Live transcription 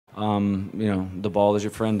The ball is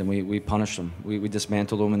your friend, and we punished them. We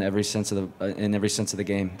dismantled them in every sense of the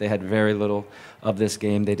game. They had very little of this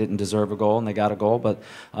game. They didn't deserve a goal, and they got a goal. But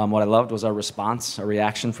what I loved was our response, our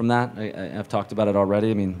reaction from that. I've talked about it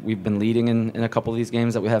already. I mean, we've been leading in a couple of these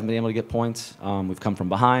games that we haven't been able to get points. We've come from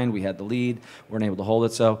behind. We had the lead. Weren't able to hold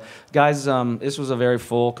it. So, guys, this was a very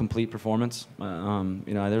full, complete performance.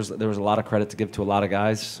 There was a lot of credit to give to a lot of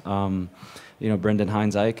guys. Brendan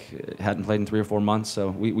Hines-Ike hadn't played in 3 or 4 months, so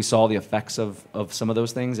we saw the effects of some of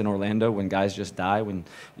those things in Orlando when guys just die. When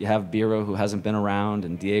you have Biro, who hasn't been around,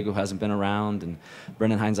 and Diego, who hasn't been around, and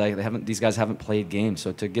Brendan Hines-Ike, these guys haven't played games.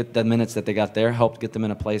 So to get the minutes that they got there helped get them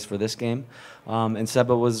in a place for this game. And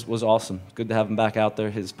Seba was awesome. Good to have him back out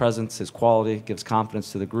there. His presence, his quality gives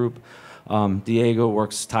confidence to the group. Diego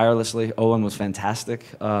works tirelessly. Owen was fantastic,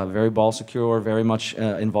 very ball secure, very much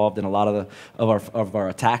involved in a lot of our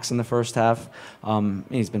attacks in the first half.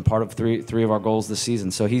 He's been part of three of our goals this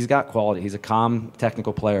season, so he's got quality. He's a calm,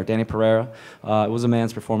 technical player. Danny Pereira, it was a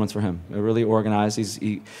man's performance for him. Really organized.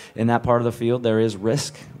 In that part of the field, there is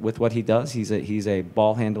risk with what he does. He's a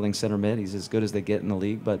ball handling center mid. He's as good as they get in the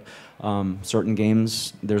league, but certain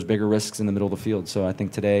games there's bigger risks in the middle of the field. So I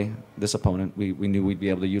think today, this opponent, we knew we'd be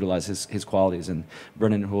able to utilize his qualities, and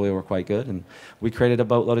Brennan and Julio were quite good, and we created a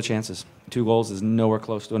boatload of chances. 2 goals is nowhere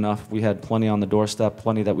close to enough. We had plenty on the doorstep,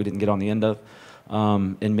 plenty that we didn't get on the end of,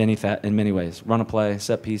 in many ways. Run a play,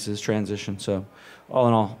 set pieces, transition. So all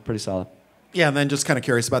in all, pretty solid. Yeah, and then just kind of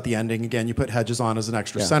curious about the ending. Again, you put Hedges on as an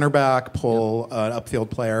extra center back, pull an upfield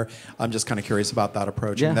player. I'm just kind of curious about that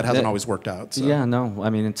approach. I mean, that hasn't always worked out. So. Yeah, no. I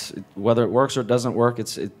mean, it's whether it works or it doesn't work.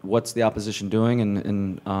 It's what's the opposition doing,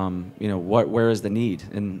 and where is the need?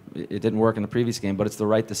 And it didn't work in the previous game, but it's the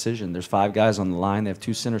right decision. There's 5 guys on the line. They have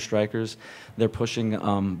 2 center strikers. They're pushing.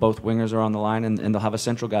 Both wingers are on the line, and they'll have a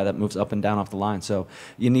central guy that moves up and down off the line. So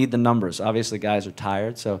you need the numbers. Obviously, guys are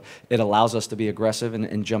tired, so it allows us to be aggressive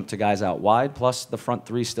and jump to guys out wide. Plus, the front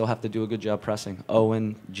 3 still have to do a good job pressing.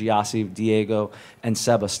 Owen, Giassi, Diego, and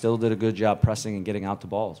Seba still did a good job pressing and getting out to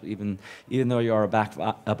balls, even though you are a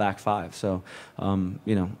back 5. So,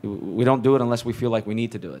 we don't do it unless we feel like we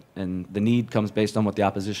need to do it, and the need comes based on what the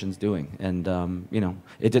opposition's doing. And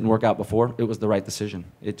it didn't work out before. It was the right decision.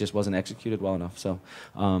 It just wasn't executed well enough. So,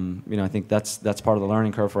 I think that's part of the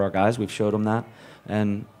learning curve for our guys. We've showed them that,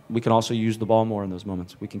 and we can also use the ball more in those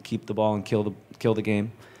moments. We can keep the ball and kill the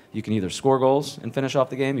game. You can either score goals and finish off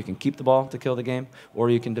the game, you can keep the ball to kill the game, or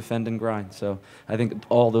you can defend and grind. So I think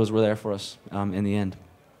all those were there for us in the end.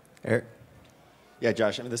 Eric? Yeah,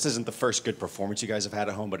 Josh, I mean, this isn't the first good performance you guys have had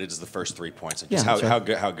at home, but it is the first 3 points. Just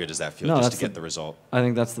Yeah, how good does that feel just to get the result? I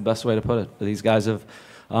think that's the best way to put it. These guys have,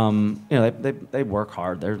 they work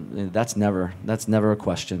hard. That's never a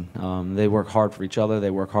question. They work hard for each other.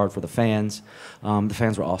 They work hard for the fans. The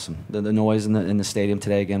fans were awesome. The noise in the stadium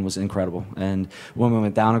today again was incredible. And when we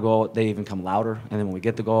went down a goal, they even come louder. And then when we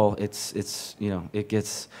get the goal, it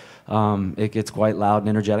gets quite loud and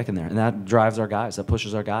energetic in there, and that drives our guys. That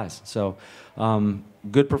pushes our guys. So.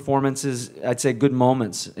 Good performances, I'd say good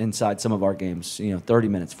moments inside some of our games, 30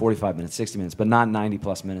 minutes, 45 minutes, 60 minutes, but not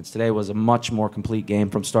 90-plus minutes. Today was a much more complete game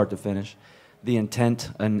from start to finish. The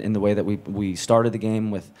intent and in the way that we started the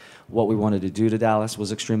game with what we wanted to do to Dallas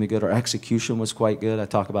was extremely good. Our execution was quite good. I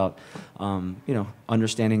talk about,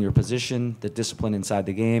 understanding your position, the discipline inside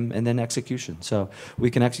the game, and then execution. So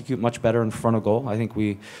we can execute much better in front of goal. I think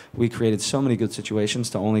we created so many good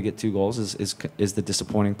situations. To only get 2 goals is the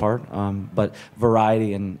disappointing part. But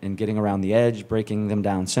variety and getting around the edge, breaking them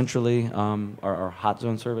down centrally, our hot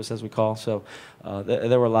zone service as we call. So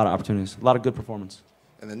there were a lot of opportunities, a lot of good performance.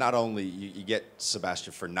 And then not only you get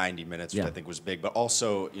Sebastian for 90 minutes, which I think was big, but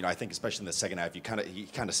also, I think especially in the second half, he kind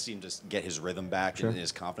of seemed to get his rhythm back and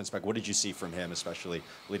his confidence back. What did you see from him, especially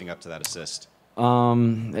leading up to that assist?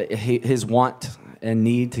 His want and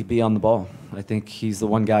need to be on the ball. I think he's the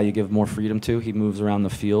one guy you give more freedom to. He moves around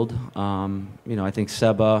the field. I think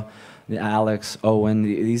Seba, Alex, Owen,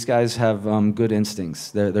 these guys have good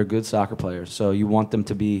instincts. They're good soccer players. So you want them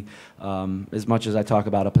to be, as much as I talk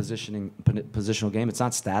about a positional game, it's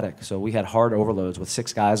not static. So we had hard overloads with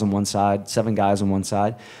 6 guys on one side, 7 guys on one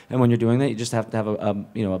side. And when you're doing that, you just have to have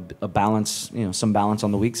a balance, some balance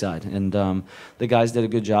on the weak side. And the guys did a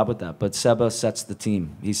good job with that. But Seba sets the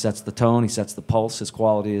team. He sets the tone. He sets the pulse. His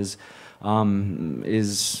quality is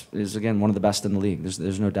again one of the best in the league.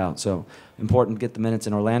 There's no doubt. So important to get the minutes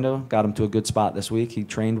in Orlando. Got him to a good spot this week. He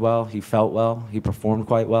trained well. He felt well. He performed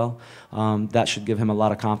quite well. That should give him a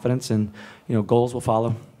lot of confidence. And goals will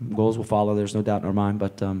follow. Goals will follow. There's no doubt in our mind.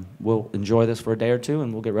 But we'll enjoy this for a day or 2,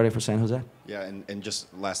 and we'll get ready for San Jose. Yeah, and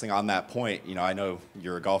just last thing on that point, I know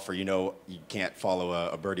you're a golfer. You can't follow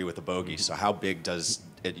a birdie with a bogey. So how big does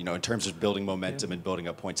in terms of building momentum and building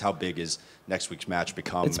up points, how big is next week's match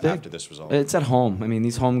become after this result? It's at home. I mean,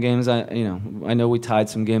 these home games, I know we tied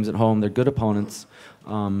some games at home. They're good opponents,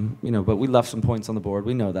 but we left some points on the board.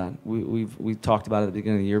 We know that. We talked about it at the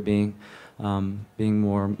beginning of the year being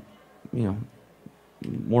more,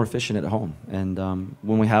 more efficient at home. And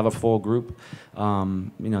when we have a full group,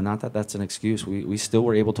 not that that's an excuse. We still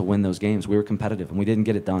were able to win those games. We were competitive, and we didn't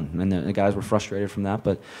get it done. And the guys were frustrated from that,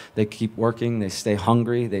 but they keep working. They stay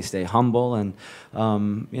hungry. They stay humble. And,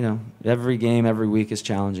 every game, every week is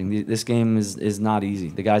challenging. This game is not easy.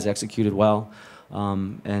 The guys executed well.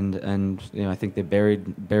 I think they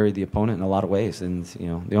buried the opponent in a lot of ways. And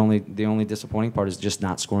the only disappointing part is just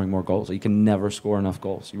not scoring more goals. You can never score enough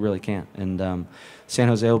goals. You really can't. And San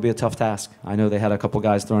Jose will be a tough task. I know they had a couple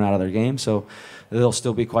guys thrown out of their game, so they'll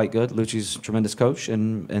still be quite good. Lucci's a tremendous coach,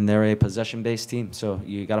 and they're a possession-based team. So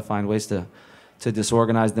you got to find ways to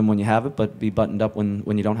disorganize them when you have it, but be buttoned up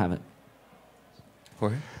when you don't have it.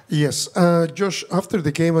 Jorge? Yes. Josh, after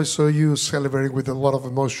the game, I saw you celebrating with a lot of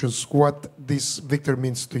emotions. What this victory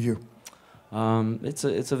means to you?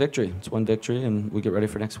 It's a victory. It's one victory, and we get ready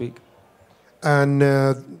for next week. And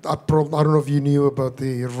I don't know if you knew about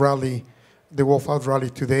the rally, the Wolff Out rally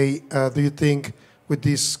today. Do you think with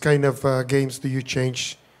these kind of games, do you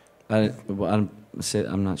change? I'm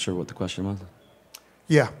not sure what the question was.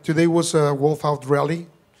 Yeah, today was a Wolff Out rally.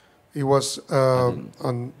 It was from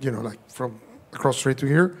across straight to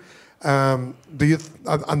here. And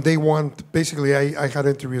they want, basically, I had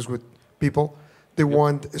interviews with people. They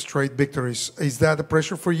want straight victories. Is that a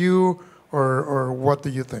pressure for you, or what do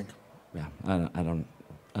you think? Yeah, I don't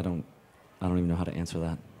even know how to answer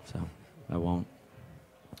that, so I won't.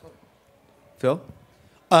 Phil?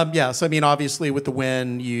 Yes, I mean, obviously with the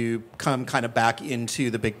win, you come kind of back into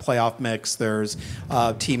the big playoff mix. There's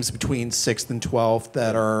teams between 6th and 12th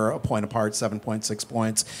that are a point apart, 7.6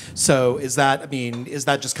 points. So is that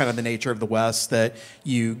just kind of the nature of the West, that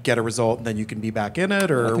you get a result and then you can be back in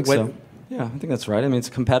it? Or I think so. Yeah, I think that's right. I mean, it's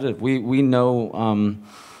competitive. We know,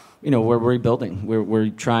 we're rebuilding. We're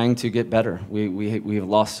trying to get better. We have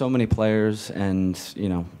lost so many players, and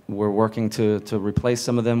we're working to replace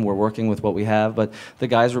some of them. We're working with what we have, but the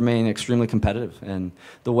guys remain extremely competitive, and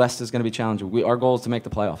the West is going to be challenging. Our goal is to make the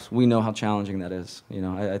playoffs. We know how challenging that is.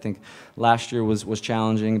 I think last year was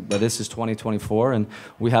challenging, but this is 2024, and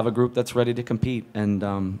we have a group that's ready to compete.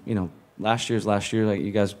 And last year, like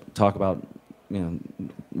you guys talk about,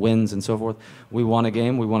 wins and so forth. We won a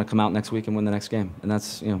game. We want to come out next week and win the next game. And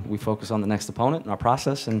that's, we focus on the next opponent and our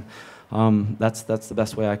process. And that's the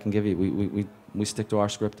best way I can give you. We stick to our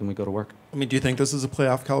script and we go to work. I mean, do you think this is a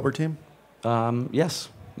playoff caliber team? Yes.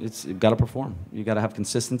 You've got to perform. You got to have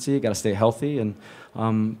consistency. You got to stay healthy. And,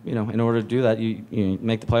 in order to do that, you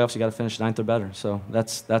make the playoffs, you got to finish 9th or better. So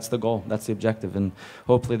that's the goal. That's the objective. And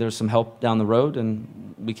hopefully there's some help down the road,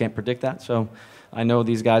 and we can't predict that. So I know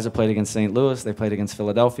these guys have played against St. Louis. They played against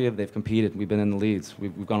Philadelphia. They've competed. We've been in the leads.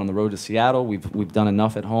 We've gone on the road to Seattle. We've done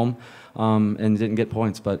enough at home and didn't get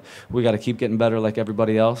points. But we got to keep getting better like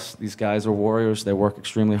everybody else. These guys are warriors. They work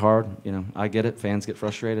extremely hard. I get it. Fans get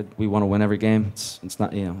frustrated. We want to win every game. It's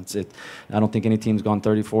not, I don't think any team's gone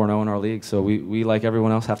 34-0 in our league. So we, like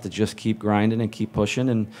everyone else, have to just keep grinding and keep pushing.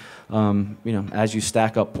 And, as you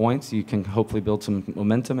stack up points, you can hopefully build some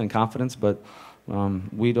momentum and confidence. But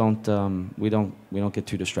we don't get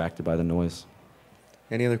too distracted by the noise.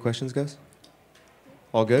 Any other questions, guys?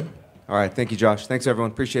 All good? All right. Thank you, Josh. Thanks,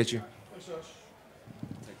 everyone. Appreciate you. Thanks, Josh.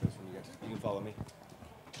 You can follow me.